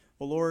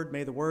O Lord,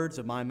 may the words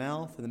of my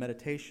mouth and the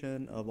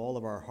meditation of all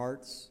of our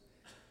hearts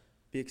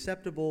be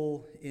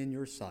acceptable in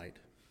your sight,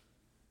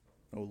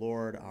 O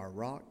Lord, our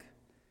rock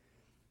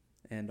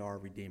and our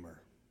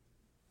Redeemer.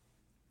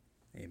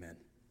 Amen.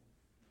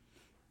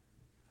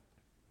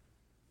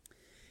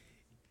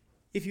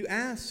 If you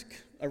ask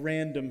a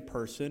random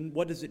person,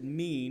 what does it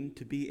mean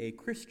to be a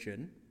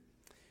Christian,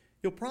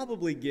 you'll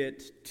probably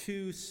get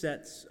two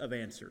sets of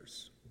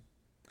answers.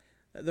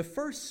 The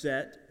first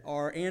set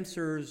are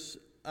answers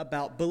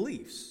about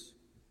beliefs,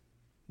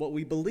 what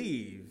we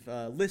believe,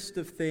 a list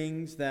of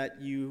things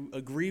that you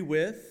agree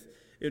with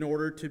in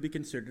order to be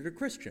considered a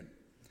Christian.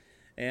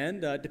 And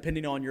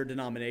depending on your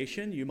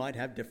denomination, you might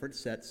have different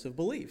sets of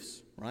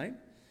beliefs, right?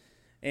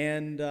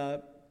 And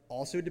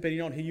also,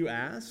 depending on who you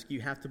ask,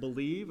 you have to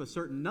believe a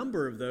certain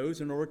number of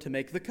those in order to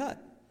make the cut.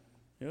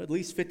 At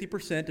least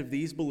 50% of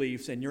these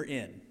beliefs and you're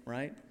in,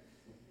 right?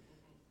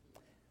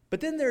 But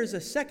then there's a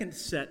second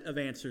set of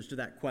answers to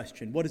that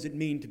question. What does it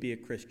mean to be a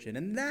Christian?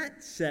 And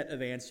that set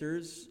of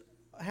answers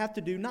have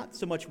to do not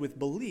so much with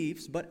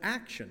beliefs, but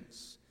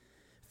actions.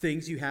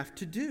 Things you have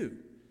to do,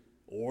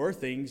 or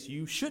things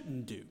you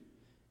shouldn't do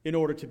in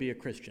order to be a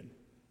Christian.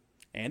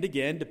 And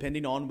again,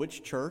 depending on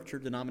which church or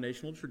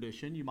denominational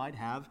tradition, you might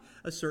have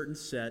a certain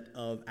set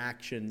of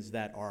actions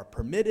that are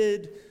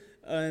permitted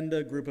and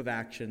a group of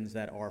actions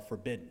that are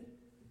forbidden.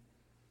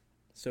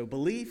 So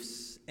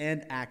beliefs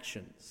and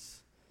actions.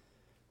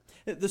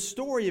 The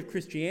story of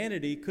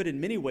Christianity could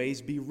in many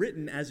ways be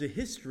written as a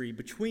history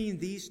between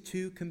these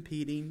two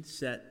competing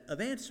set of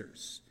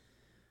answers.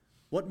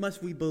 What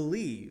must we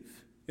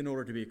believe in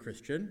order to be a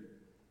Christian?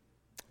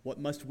 What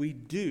must we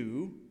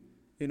do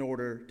in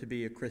order to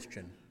be a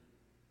Christian?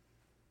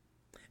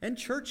 And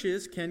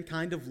churches can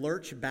kind of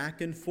lurch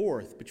back and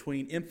forth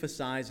between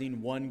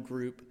emphasizing one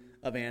group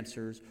of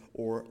answers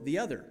or the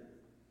other.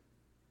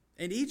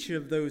 And each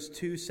of those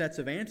two sets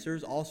of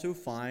answers also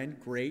find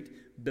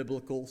great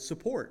biblical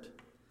support.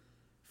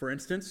 For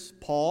instance,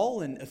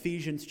 Paul in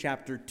Ephesians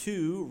chapter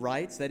 2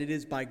 writes that it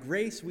is by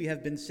grace we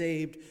have been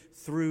saved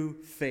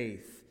through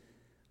faith,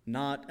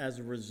 not as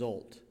a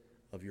result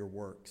of your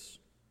works.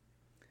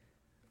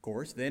 Of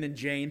course, then in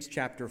James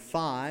chapter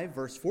 5,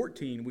 verse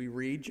 14, we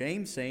read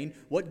James saying,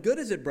 "What good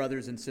is it,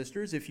 brothers and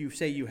sisters, if you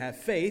say you have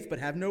faith but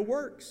have no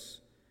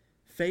works?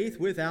 Faith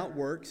without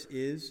works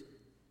is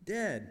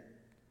dead."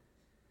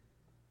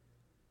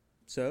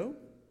 So,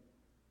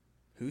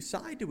 whose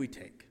side do we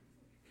take?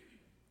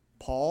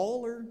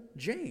 Paul or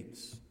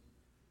James?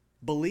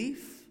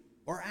 Belief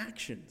or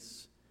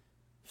actions?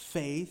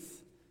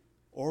 Faith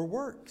or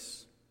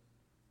works?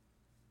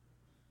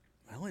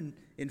 Well,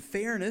 in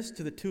fairness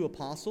to the two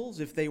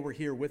apostles, if they were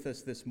here with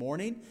us this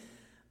morning,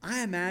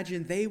 I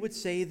imagine they would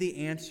say the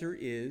answer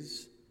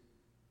is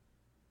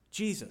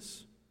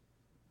Jesus.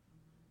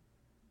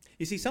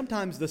 You see,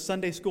 sometimes the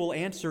Sunday school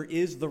answer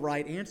is the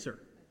right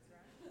answer.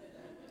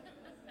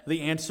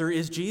 The answer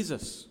is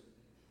Jesus.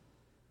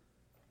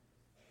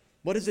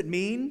 What does it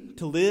mean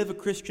to live a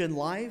Christian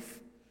life?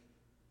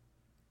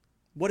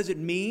 What does it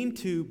mean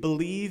to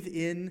believe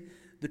in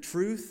the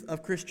truth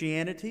of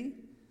Christianity?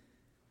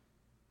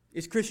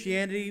 Is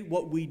Christianity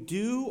what we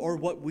do or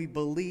what we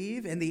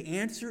believe? And the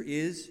answer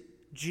is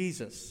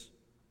Jesus,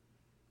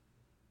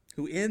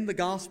 who in the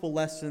gospel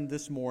lesson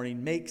this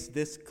morning makes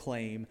this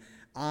claim: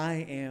 I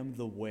am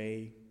the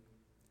way,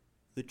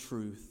 the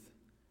truth,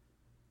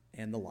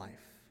 and the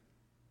life.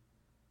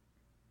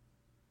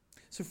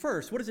 So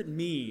first, what does it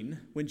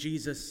mean when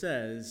Jesus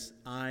says,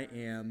 I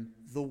am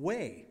the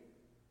way?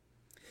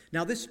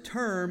 Now, this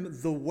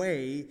term, the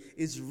way,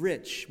 is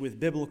rich with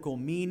biblical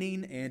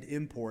meaning and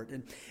import.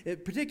 And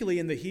particularly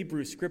in the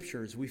Hebrew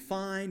Scriptures, we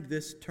find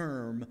this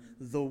term,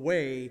 the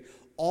way,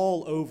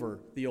 all over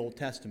the Old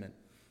Testament.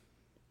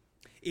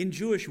 In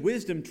Jewish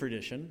wisdom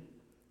tradition,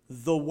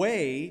 the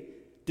way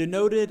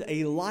denoted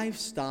a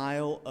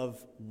lifestyle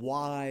of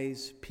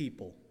wise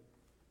people.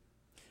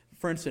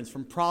 For instance,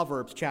 from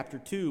Proverbs chapter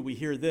 2, we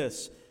hear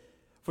this: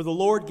 "For the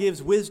Lord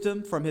gives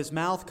wisdom, from his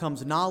mouth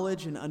comes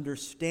knowledge and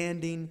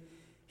understanding.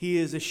 He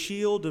is a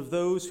shield of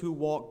those who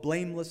walk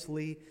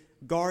blamelessly,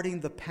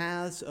 guarding the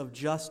paths of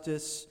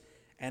justice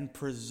and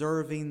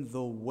preserving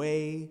the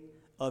way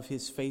of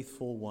his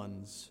faithful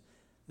ones.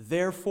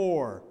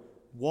 Therefore,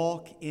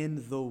 walk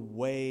in the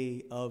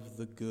way of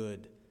the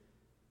good.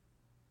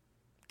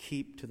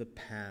 Keep to the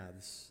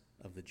paths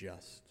of the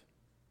just."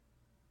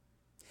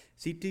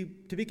 See,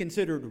 to be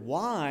considered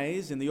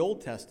wise in the Old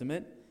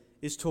Testament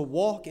is to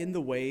walk in the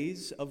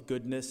ways of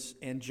goodness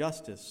and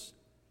justice.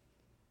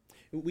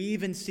 We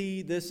even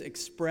see this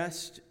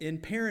expressed in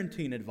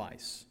parenting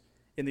advice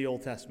in the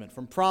Old Testament.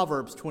 From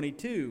Proverbs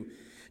 22,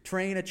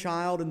 "Train a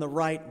child in the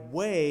right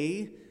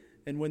way,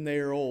 and when they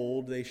are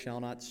old, they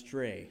shall not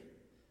stray."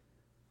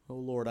 Oh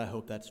Lord, I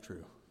hope that's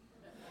true.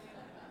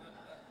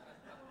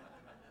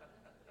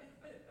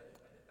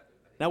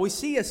 Now we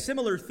see a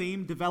similar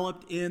theme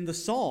developed in the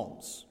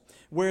Psalms.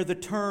 where the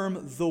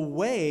term the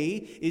way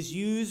is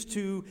used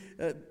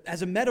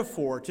as a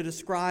metaphor to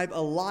describe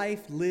a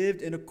life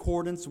lived in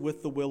accordance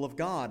with the will of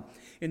God.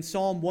 In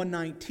Psalm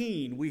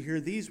 119, we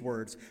hear these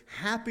words,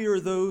 "Happy are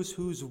those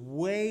whose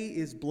way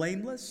is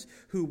blameless,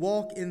 who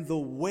walk in the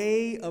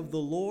way of the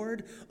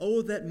Lord.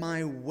 Oh, that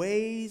my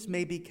ways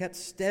may be kept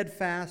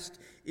steadfast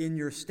in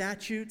your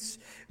statutes.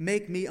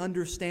 Make me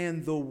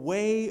understand the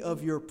way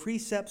of your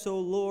precepts, O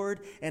Lord,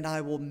 and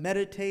I will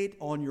meditate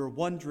on your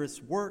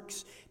wondrous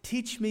works.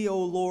 Teach me,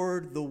 O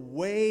Lord, the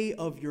way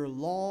of your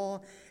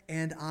law,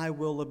 and I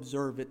will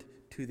observe it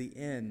to the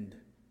end."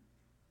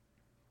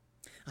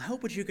 I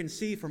hope what you can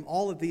see from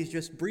all of these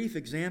just brief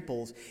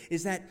examples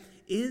is that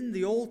in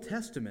the Old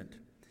Testament,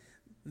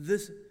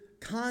 this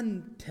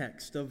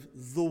context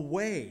of the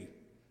way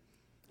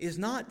is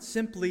not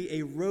simply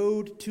a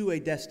road to a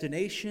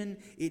destination.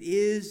 It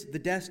is the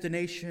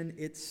destination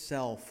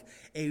itself,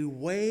 a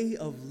way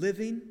of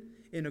living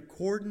in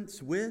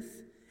accordance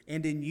with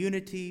and in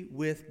unity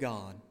with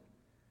God.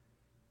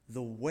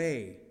 The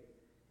way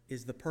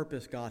is the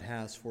purpose God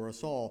has for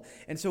us all.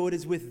 And so it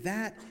is with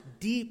that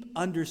deep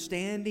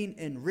understanding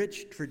and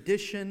rich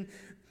tradition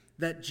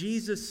that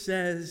Jesus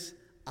says,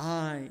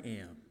 "I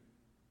am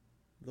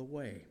the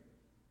way."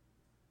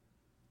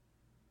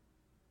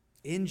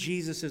 In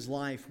Jesus'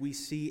 life, we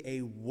see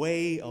a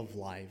way of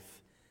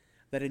life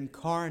that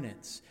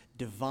incarnates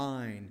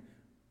divine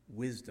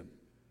wisdom.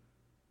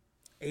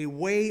 A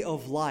way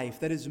of life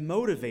that is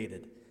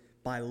motivated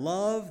by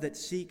love that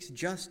seeks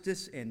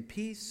justice and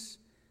peace.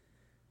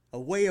 A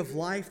way of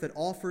life that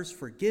offers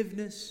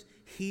forgiveness,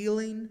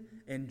 healing,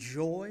 and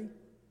joy.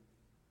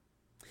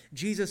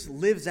 Jesus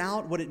lives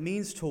out what it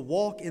means to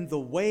walk in the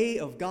way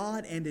of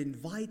God and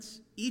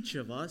invites each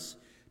of us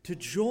to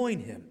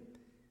join him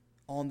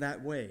on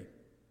that way.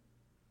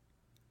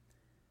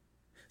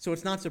 So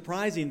it's not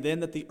surprising then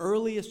that the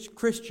earliest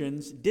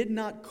Christians did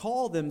not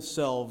call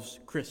themselves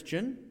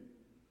Christian.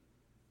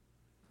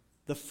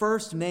 The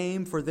first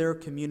name for their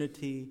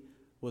community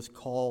was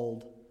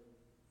called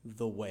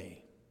the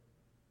Way.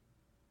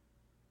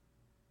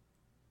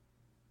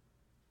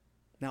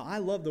 Now, I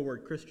love the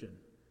word Christian.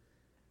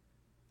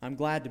 I'm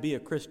glad to be a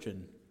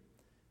Christian,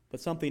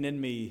 but something in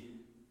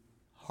me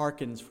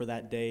hearkens for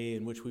that day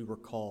in which we were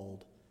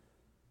called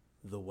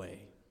the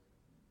Way.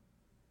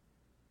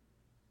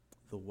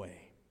 The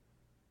Way.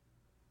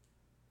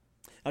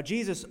 Now,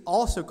 Jesus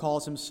also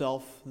calls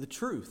himself the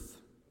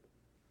Truth.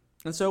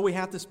 And so we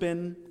have to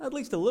spend at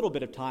least a little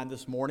bit of time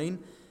this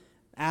morning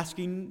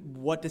asking,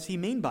 what does he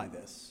mean by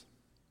this?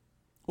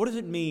 What does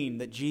it mean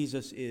that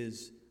Jesus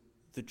is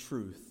the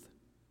truth?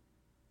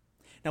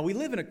 Now, we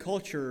live in a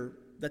culture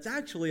that's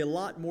actually a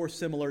lot more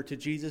similar to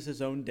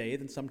Jesus' own day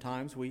than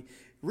sometimes we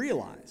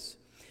realize,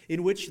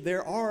 in which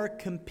there are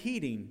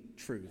competing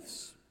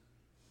truths.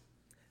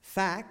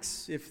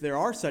 Facts, if there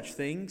are such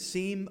things,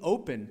 seem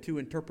open to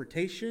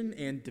interpretation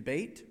and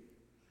debate.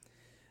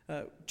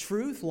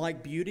 Truth,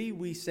 like beauty,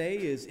 we say,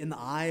 is in the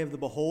eye of the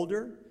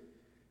beholder.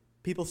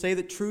 People say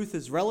that truth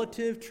is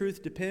relative.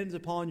 Truth depends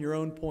upon your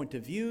own point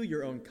of view,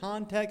 your own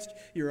context,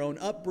 your own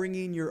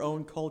upbringing, your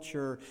own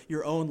culture,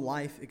 your own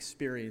life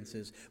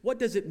experiences. What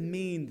does it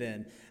mean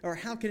then? Or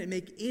how can it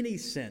make any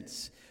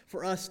sense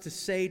for us to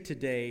say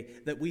today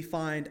that we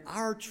find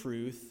our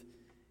truth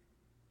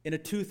in a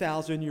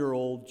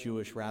 2,000-year-old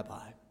Jewish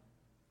rabbi?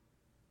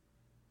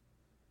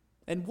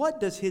 And what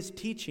does his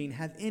teaching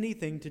have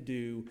anything to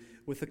do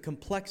with the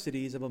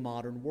complexities of a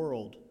modern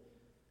world?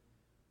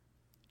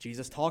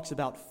 Jesus talks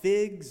about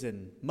figs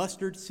and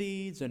mustard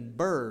seeds and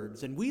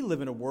birds, and we live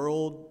in a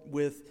world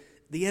with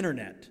the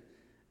internet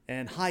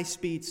and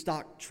high-speed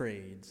stock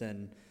trades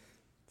and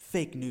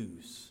fake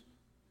news.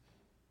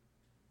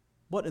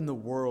 What in the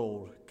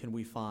world can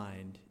we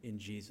find in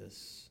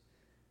Jesus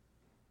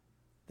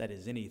that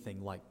is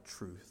anything like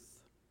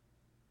truth?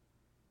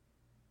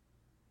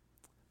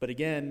 But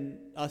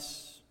again,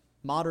 us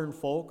modern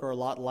folk are a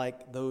lot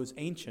like those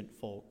ancient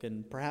folk,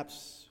 and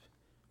perhaps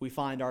we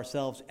find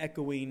ourselves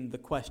echoing the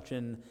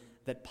question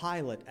that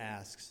Pilate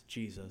asks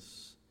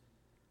Jesus.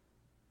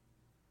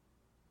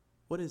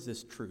 What is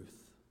this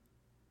truth?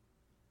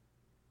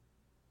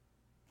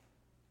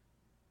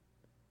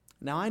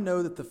 Now, I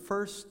know that the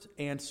first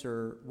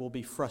answer will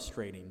be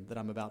frustrating that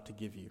I'm about to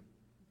give you.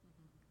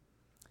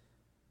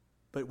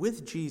 But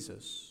with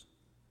Jesus,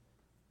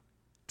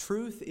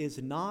 truth is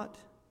not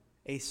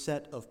a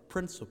set of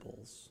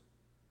principles.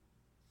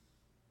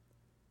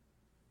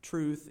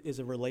 Truth is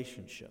a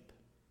relationship.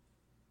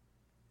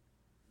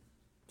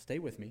 Stay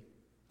with me.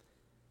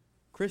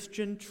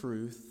 Christian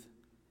truth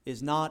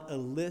is not a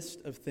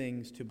list of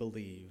things to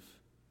believe,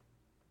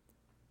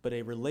 but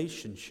a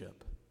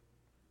relationship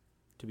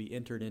to be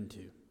entered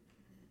into.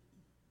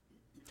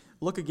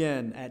 Look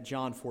again at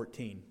John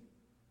 14.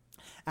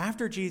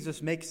 After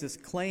Jesus makes this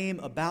claim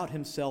about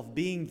himself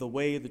being the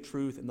way, the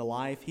truth, and the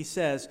life, he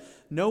says,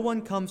 "No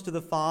one comes to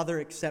the Father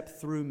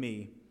except through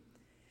me.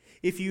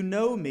 If you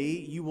know me,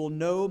 you will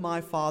know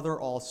my Father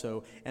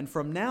also, and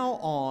from now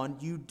on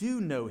you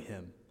do know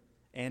him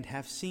and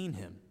have seen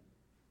him."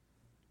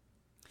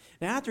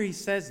 Now, after he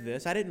says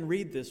this, I didn't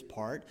read this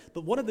part,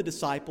 but one of the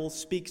disciples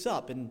speaks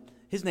up, and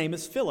his name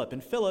is Philip.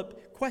 And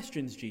Philip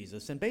questions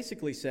Jesus and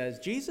basically says,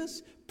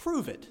 Jesus,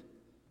 prove it.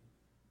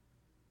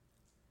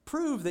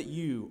 Prove that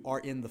you are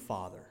in the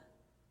Father.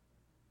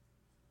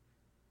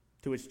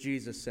 To which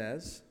Jesus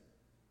says,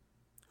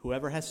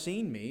 whoever has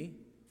seen me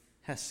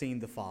has seen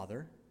the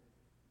Father.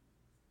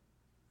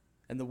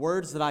 And the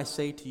words that I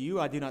say to you,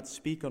 I do not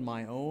speak on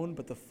my own,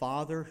 but the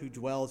Father who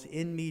dwells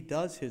in me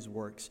does his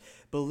works.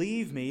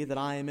 Believe me that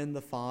I am in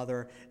the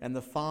Father, and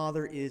the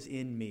Father is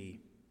in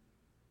me.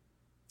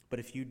 But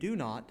if you do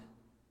not,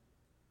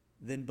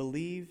 then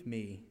believe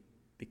me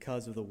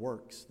because of the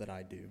works that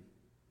I do.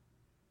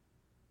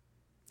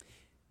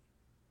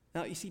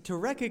 Now, you see, to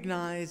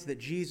recognize that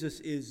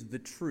Jesus is the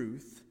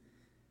truth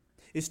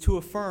is to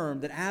affirm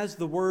that as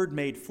the Word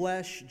made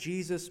flesh,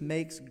 Jesus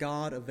makes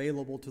God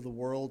available to the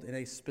world in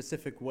a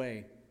specific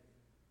way.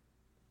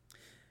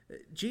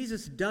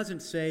 Jesus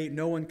doesn't say,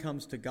 no one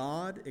comes to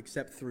God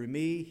except through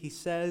me. He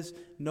says,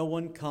 no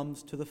one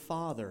comes to the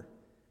Father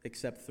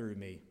except through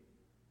me.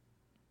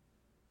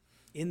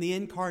 In the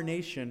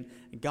incarnation,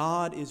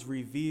 God is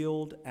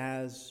revealed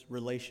as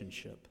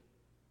relationship.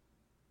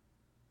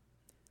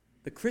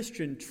 The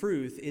Christian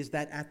truth is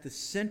that at the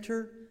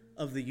center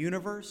of the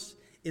universe,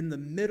 in the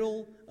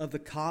middle of the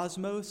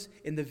cosmos,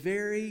 in the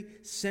very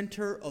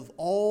center of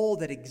all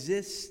that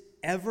exists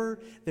ever,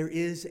 there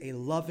is a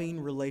loving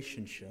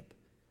relationship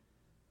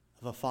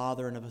of a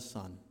father and of a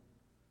son,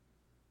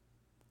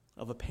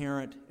 of a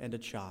parent and a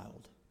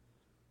child,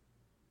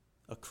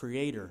 a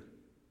creator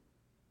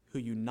who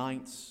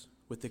unites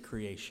with the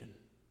creation.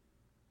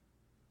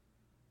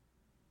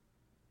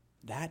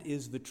 That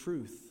is the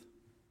truth.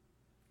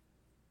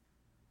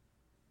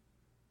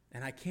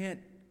 And I can't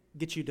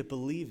get you to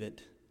believe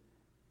it.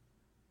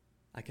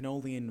 I can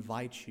only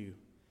invite you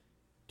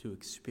to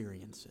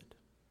experience it.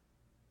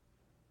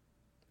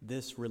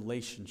 This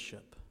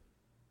relationship.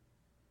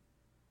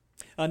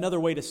 Another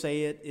way to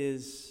say it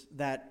is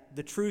that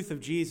the truth of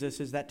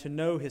Jesus is that to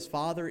know his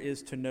Father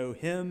is to know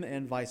him,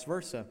 and vice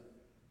versa.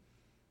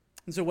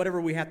 And so whatever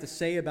we have to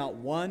say about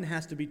one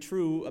has to be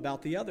true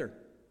about the other.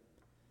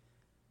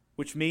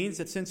 Which means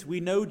that since we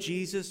know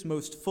Jesus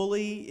most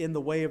fully in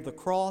the way of the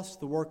cross,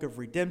 the work of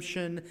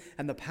redemption,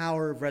 and the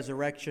power of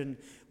resurrection,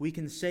 we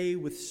can say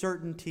with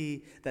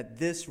certainty that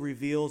this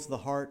reveals the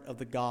heart of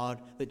the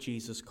God that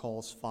Jesus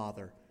calls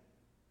Father.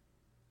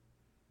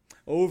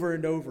 Over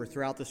and over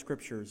throughout the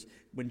Scriptures,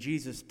 when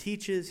Jesus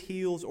teaches,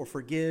 heals, or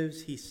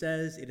forgives, he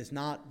says it is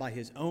not by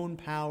his own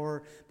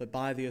power, but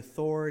by the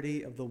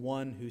authority of the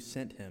one who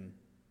sent him.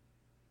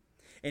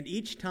 And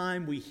each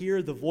time we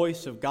hear the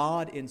voice of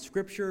God in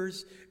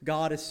Scriptures,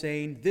 God is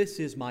saying, "This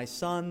is my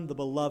Son, the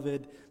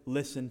beloved,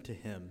 listen to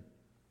him."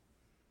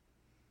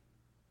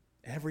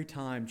 Every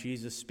time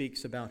Jesus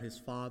speaks about his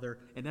Father,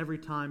 and every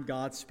time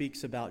God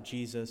speaks about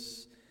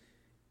Jesus,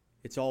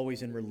 it's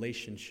always in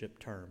relationship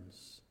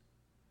terms.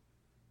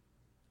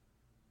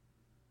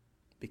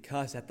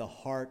 Because at the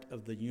heart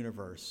of the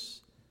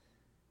universe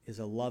is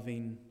a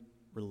loving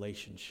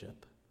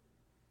relationship.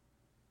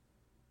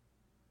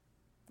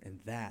 And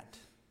that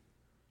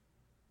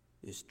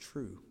is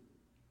true.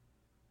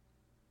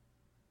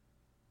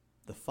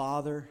 The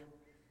Father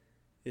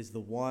is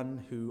the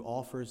one who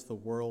offers the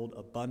world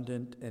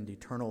abundant and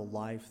eternal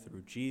life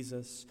through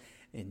Jesus,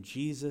 and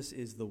Jesus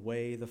is the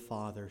way the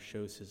Father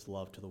shows his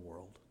love to the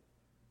world.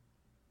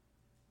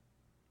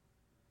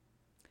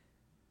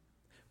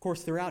 Of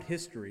course, throughout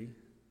history,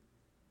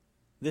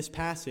 this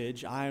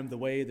passage, "I am the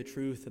way, the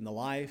truth, and the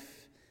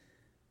life.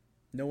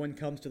 No one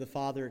comes to the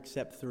Father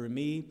except through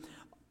me."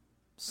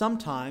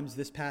 Sometimes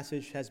this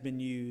passage has been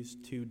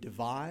used to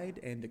divide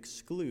and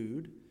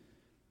exclude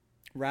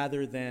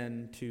rather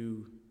than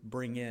to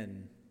bring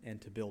in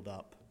and to build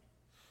up.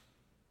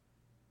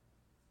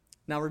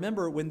 Now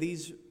remember, when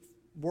these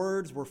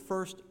words were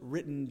first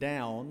written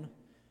down,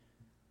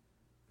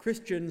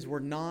 Christians were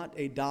not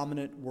a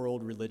dominant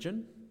world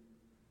religion.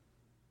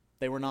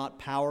 They were not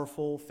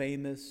powerful,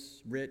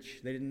 famous, rich.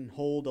 They didn't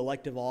hold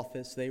elective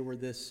office. They were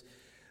this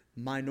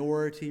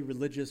minority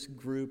religious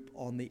group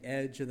on the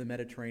edge of the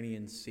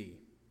Mediterranean Sea.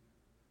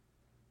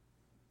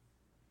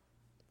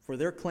 For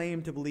their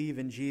claim to believe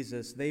in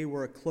Jesus, they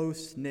were a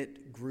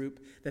close-knit group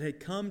that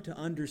had come to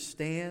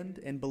understand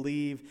and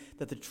believe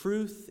that the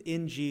truth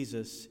in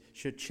Jesus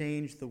should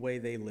change the way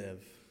they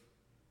live.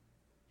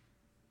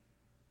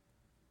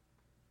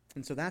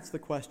 And so that's the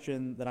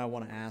question that I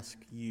want to ask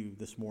you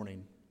this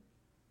morning.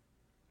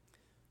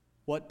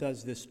 What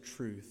does this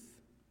truth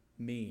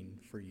mean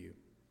for you?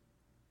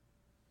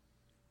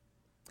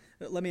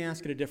 Let me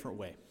ask it a different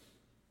way.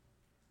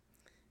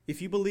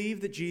 If you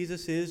believe that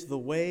Jesus is the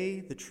way,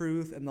 the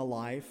truth, and the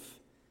life,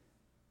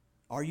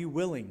 are you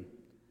willing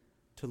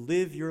to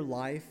live your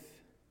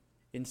life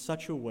in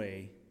such a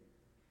way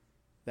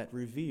that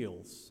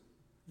reveals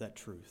that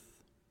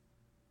truth?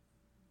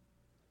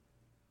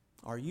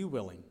 Are you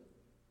willing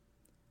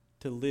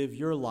to live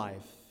your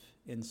life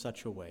in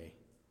such a way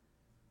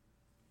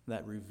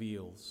that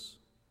reveals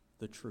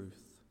the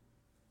truth?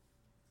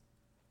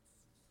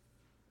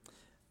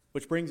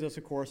 Which brings us,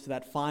 of course, to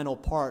that final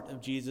part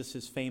of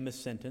Jesus'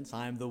 famous sentence,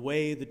 I am the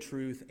way, the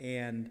truth,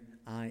 and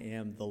I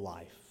am the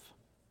life.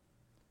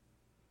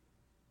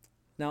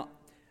 Now,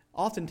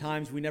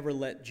 oftentimes we never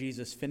let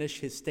Jesus finish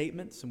his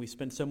statements, and we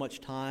spend so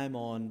much time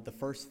on the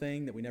first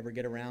thing that we never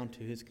get around to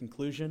his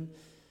conclusion.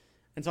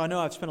 And so I know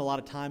I've spent a lot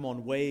of time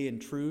on way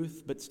and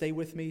truth, but stay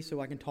with me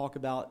so I can talk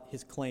about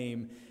his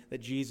claim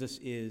that Jesus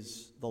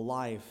is the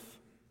life.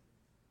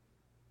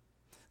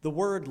 The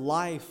word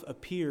life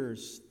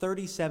appears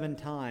 37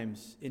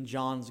 times in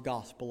John's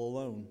gospel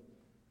alone.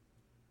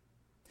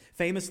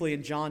 Famously,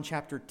 in John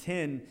chapter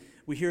 10,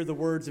 we hear the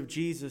words of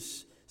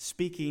Jesus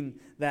speaking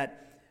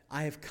that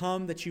I have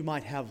come that you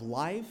might have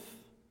life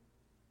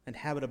and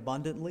have it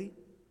abundantly.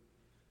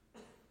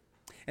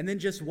 And then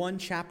just one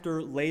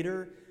chapter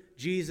later,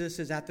 Jesus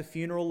is at the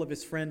funeral of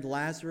his friend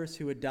Lazarus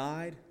who had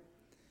died.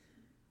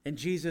 And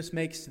Jesus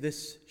makes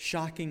this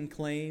shocking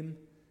claim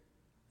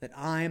that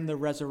I am the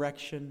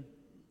resurrection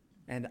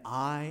and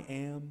I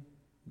am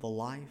the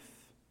life.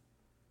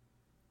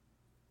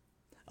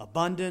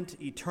 Abundant,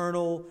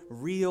 eternal,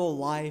 real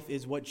life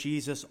is what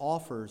Jesus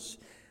offers.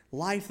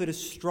 Life that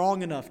is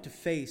strong enough to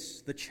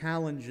face the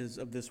challenges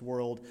of this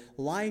world.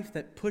 Life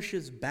that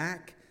pushes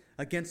back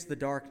against the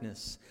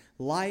darkness.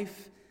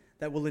 Life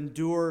that will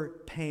endure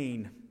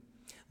pain.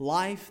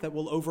 Life that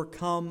will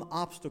overcome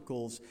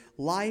obstacles.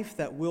 Life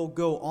that will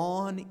go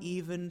on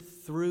even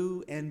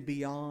through and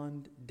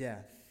beyond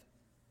death.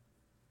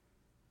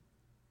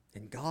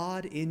 And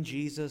God in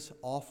Jesus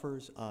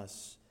offers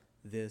us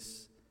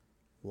this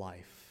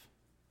life.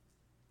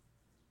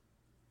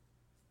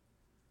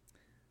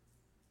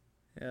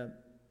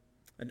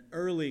 An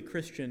early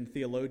Christian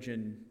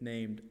theologian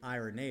named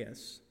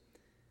Irenaeus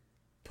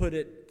put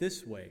it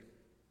this way: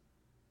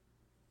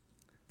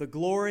 the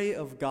glory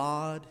of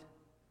God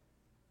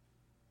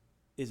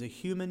is a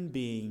human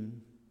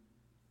being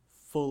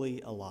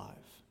fully alive.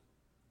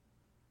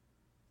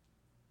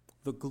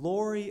 The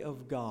glory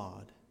of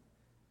God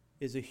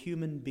is a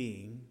human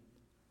being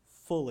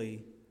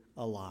fully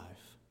alive.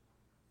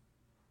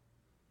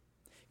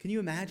 Can you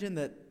imagine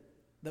that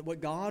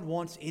what God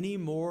wants any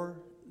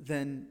more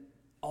than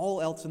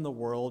all else in the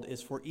world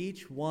is for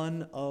each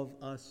one of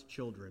us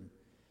children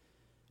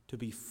to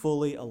be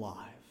fully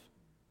alive?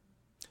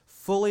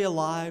 Fully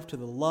alive to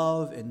the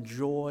love and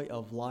joy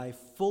of life,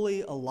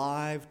 fully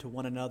alive to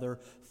one another,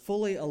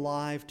 fully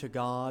alive to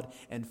God,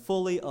 and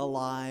fully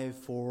alive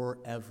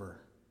forever.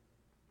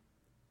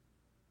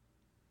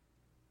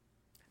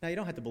 Now, you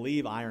don't have to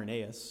believe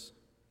Irenaeus.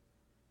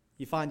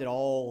 You find it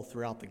all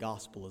throughout the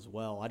gospel as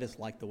well. I just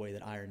like the way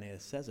that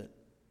Irenaeus says it.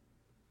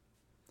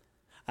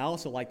 I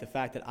also like the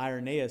fact that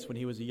Irenaeus, when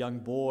he was a young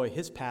boy,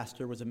 his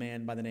pastor was a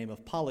man by the name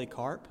of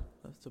Polycarp.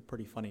 That's a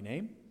pretty funny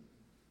name.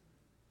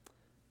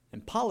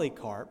 And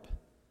Polycarp,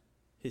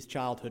 his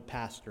childhood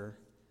pastor,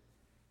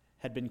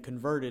 had been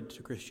converted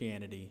to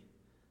Christianity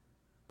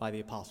by the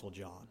Apostle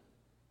John.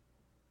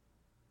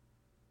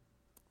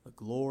 The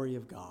glory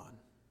of God.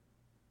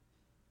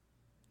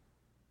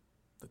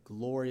 The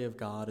glory of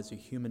God is a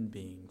human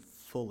being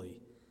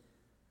fully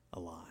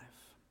alive.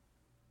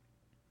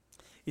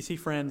 You see,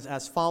 friends,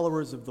 as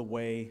followers of the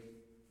way,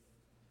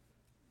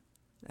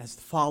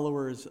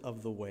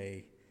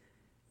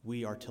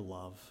 we are to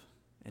love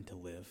and to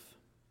live.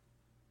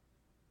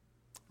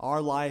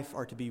 Our life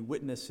are to be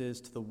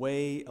witnesses to the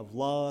way of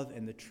love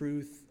and the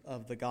truth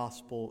of the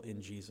gospel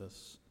in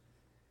Jesus.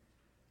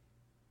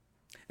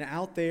 Now,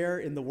 out there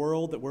in the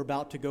world that we're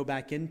about to go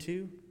back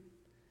into,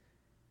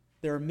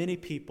 there are many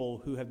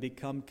people who have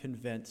become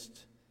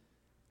convinced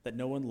that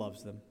no one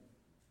loves them,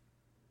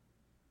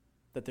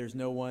 that there's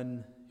no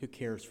one who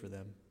cares for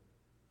them,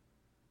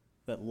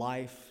 that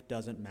life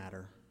doesn't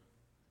matter.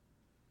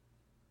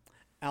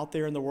 Out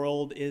there in the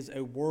world is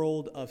a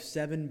world of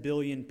 7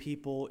 billion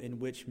people in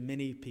which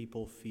many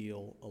people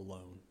feel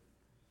alone.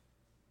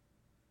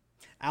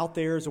 Out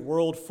there is a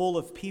world full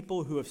of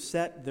people who have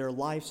set their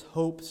life's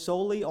hope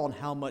solely on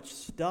how much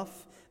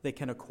stuff they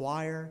can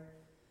acquire,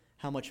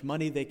 how much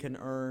money they can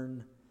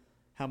earn,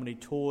 how many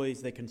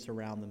toys they can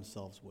surround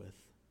themselves with.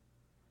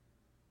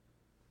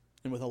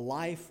 And with a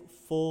life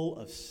full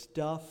of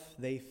stuff,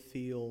 they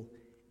feel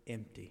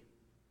empty.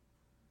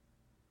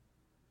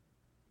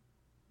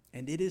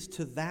 And it is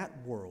to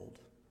that world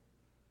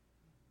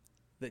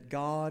that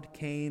God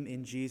came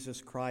in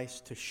Jesus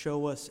Christ to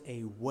show us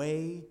a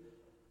way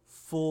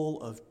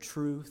full of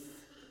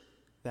truth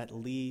that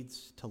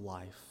leads to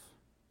life.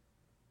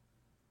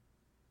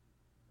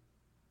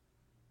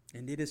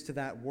 And it is to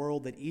that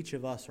world that each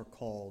of us are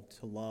called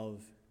to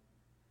love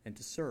and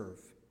to serve.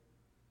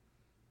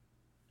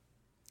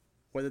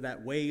 Whether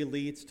that way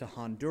leads to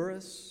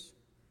Honduras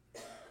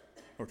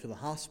or to the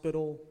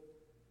hospital,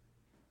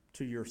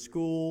 to your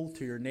school,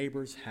 to your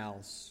neighbor's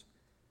house,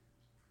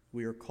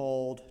 we are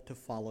called to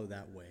follow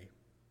that way.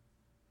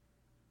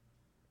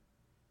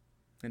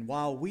 And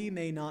while we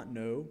may not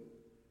know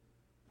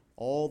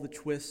all the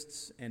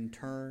twists and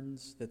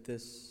turns that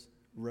this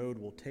road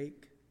will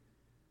take,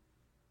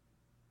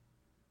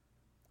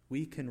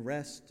 we can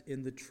rest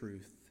in the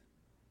truth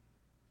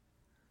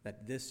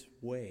that this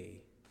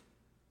way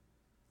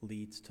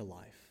leads to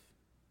life.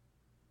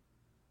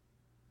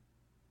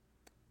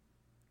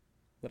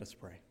 Let us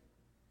pray.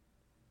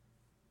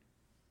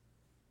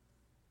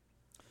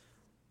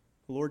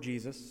 Lord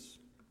Jesus,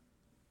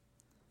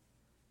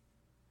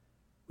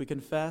 we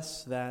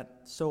confess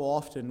that so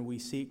often we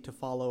seek to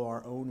follow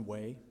our own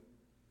way,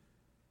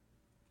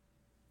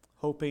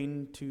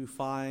 hoping to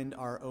find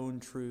our own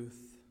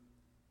truth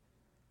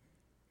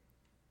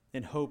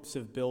in hopes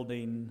of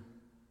building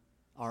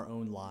our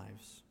own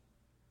lives.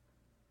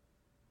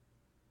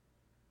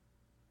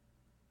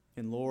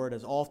 And Lord,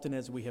 as often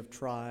as we have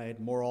tried,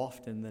 more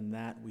often than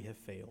that we have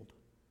failed.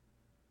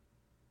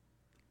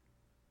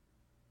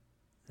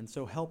 And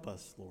so help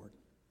us, Lord,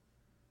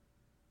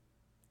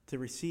 to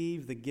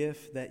receive the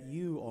gift that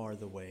you are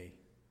the way,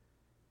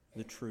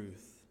 the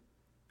truth,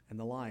 and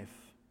the life.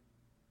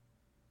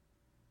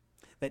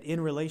 That in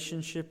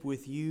relationship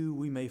with you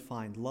we may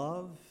find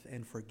love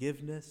and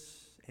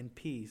forgiveness and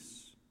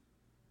peace.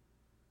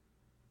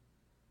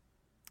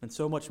 And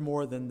so much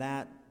more than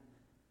that,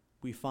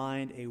 we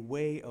find a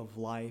way of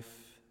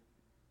life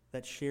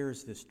that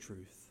shares this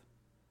truth,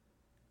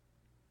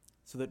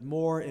 so that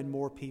more and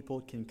more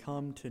people can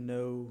come to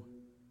know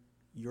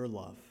your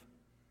love.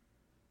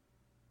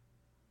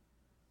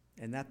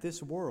 And that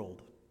this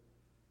world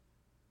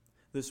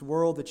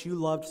that you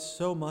loved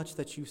so much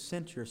that you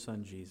sent your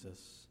Son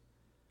Jesus,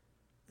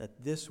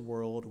 that this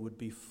world would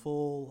be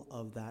full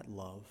of that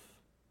love.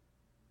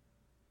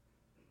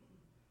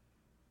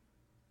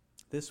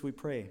 This we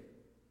pray,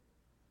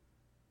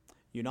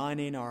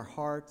 uniting our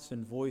hearts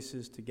and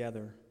voices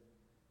together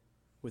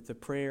with the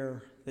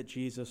prayer that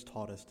Jesus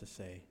taught us to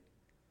say.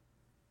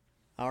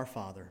 Our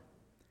Father,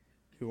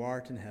 who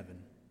art in heaven,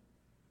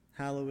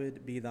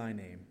 hallowed be thy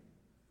name.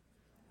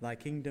 Thy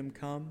kingdom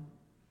come,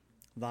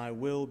 thy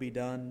will be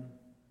done,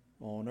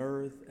 on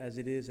earth as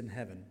it is in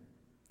heaven.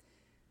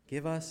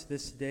 Give us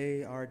this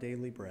day our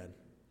daily bread,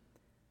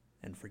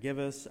 and forgive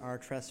us our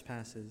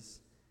trespasses,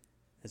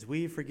 as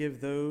we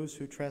forgive those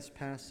who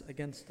trespass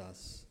against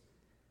us.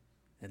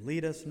 And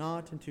lead us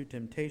not into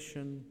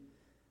temptation,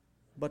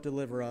 but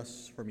deliver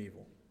us from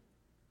evil.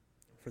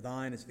 For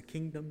thine is the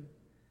kingdom,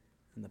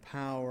 and the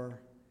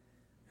power,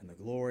 and the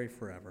glory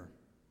forever.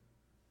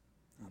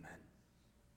 Amen.